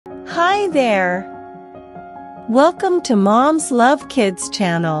Hi there! Welcome to Mom's Love Kids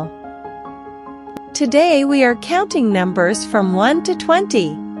channel. Today we are counting numbers from 1 to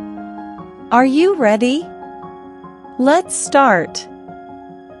 20. Are you ready? Let's start.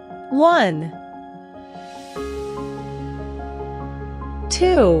 1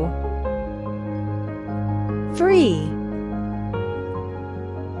 2 3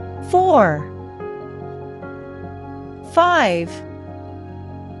 4 5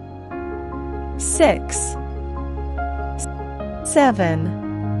 6 7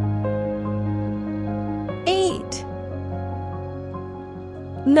 8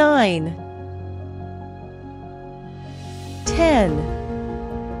 9 10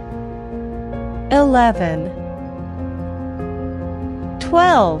 11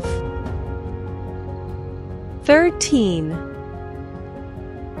 12 13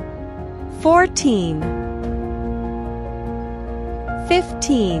 14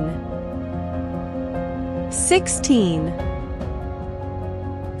 15 16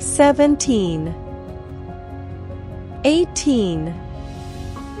 17 18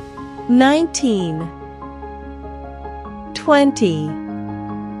 19 20.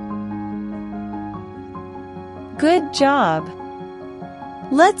 Good job!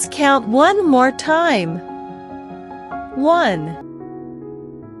 Let's count one more time. 1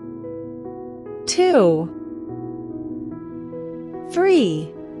 2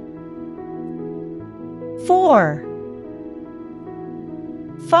 3 4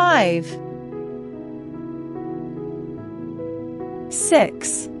 5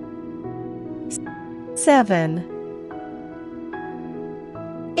 6 7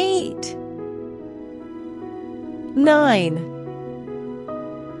 8 9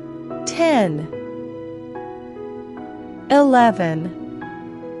 10 11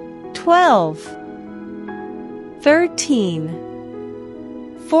 12 13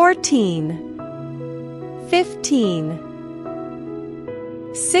 14 15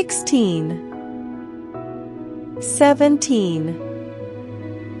 16 17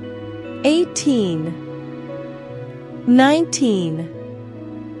 18 19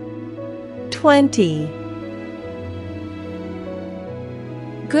 20.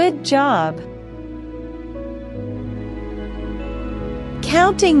 Good job!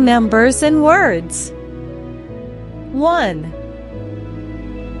 Counting numbers and words. 1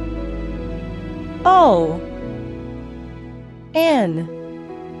 O N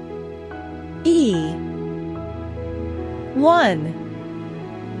E 1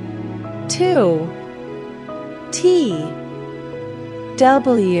 2 T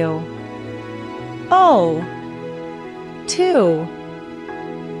W O 2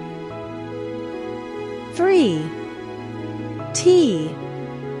 3 T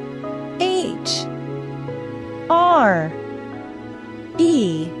H R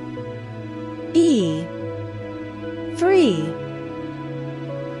E 3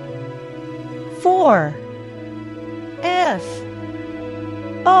 4 F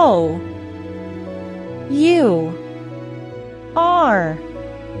O U R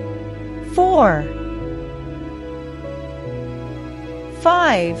 4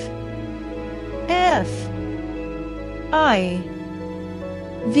 5 F I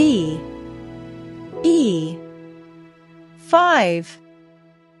V E 5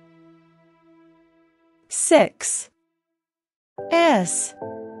 6 S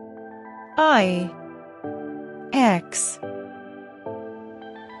I X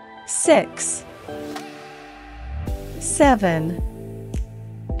 6 7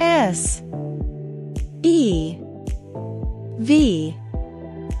 S E V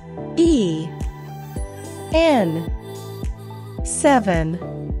E N 7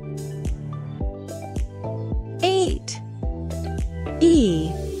 8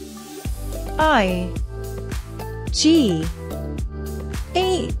 E I G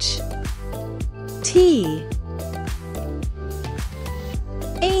H T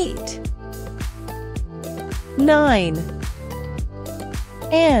 8 9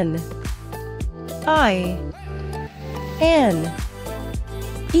 N I N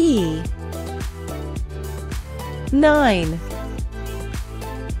E 9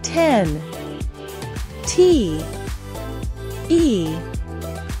 10 T E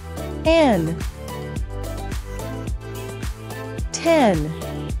N 10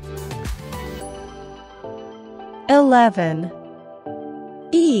 11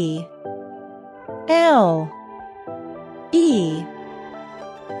 E L E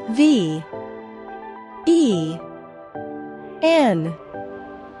V E N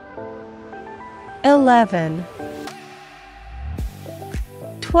 11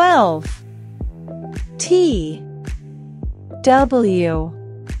 12 T W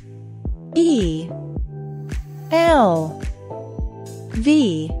E L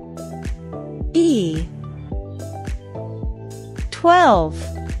V E 12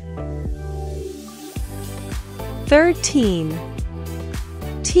 13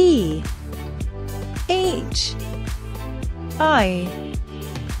 T H I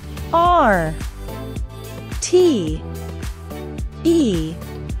R T E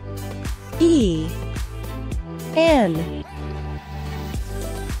E N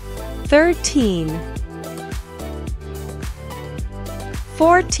 13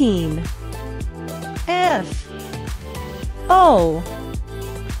 14 F O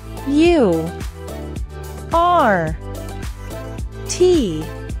U R T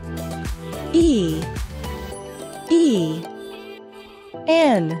E E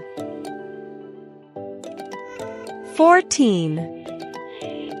N 14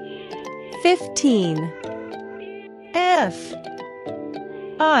 15 F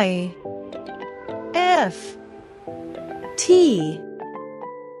I F T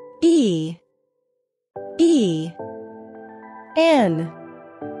E E N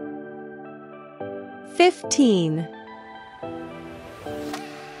 15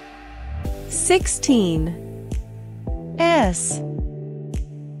 16 S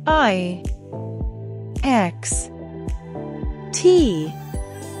I X T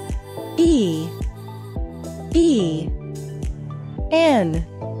E E N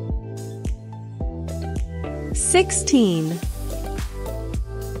 16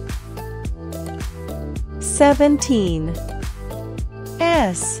 17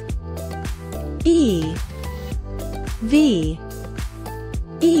 S E V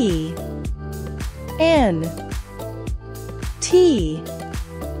E N T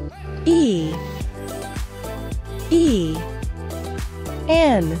E E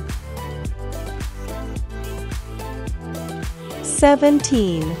N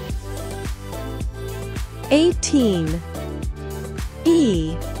 17 18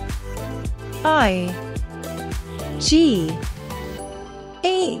 E I G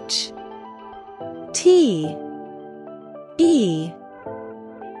H T E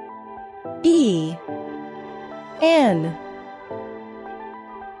E N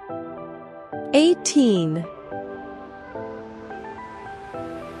 18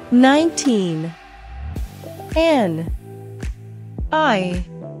 19 N I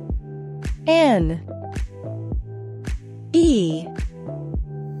N E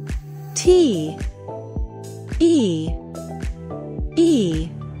T E E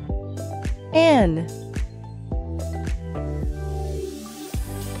N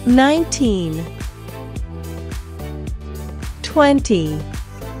 19 20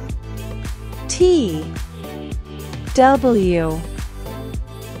 T W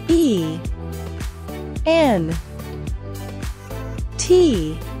E N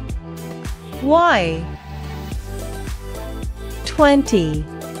T Y 20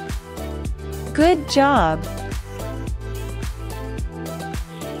 Good job!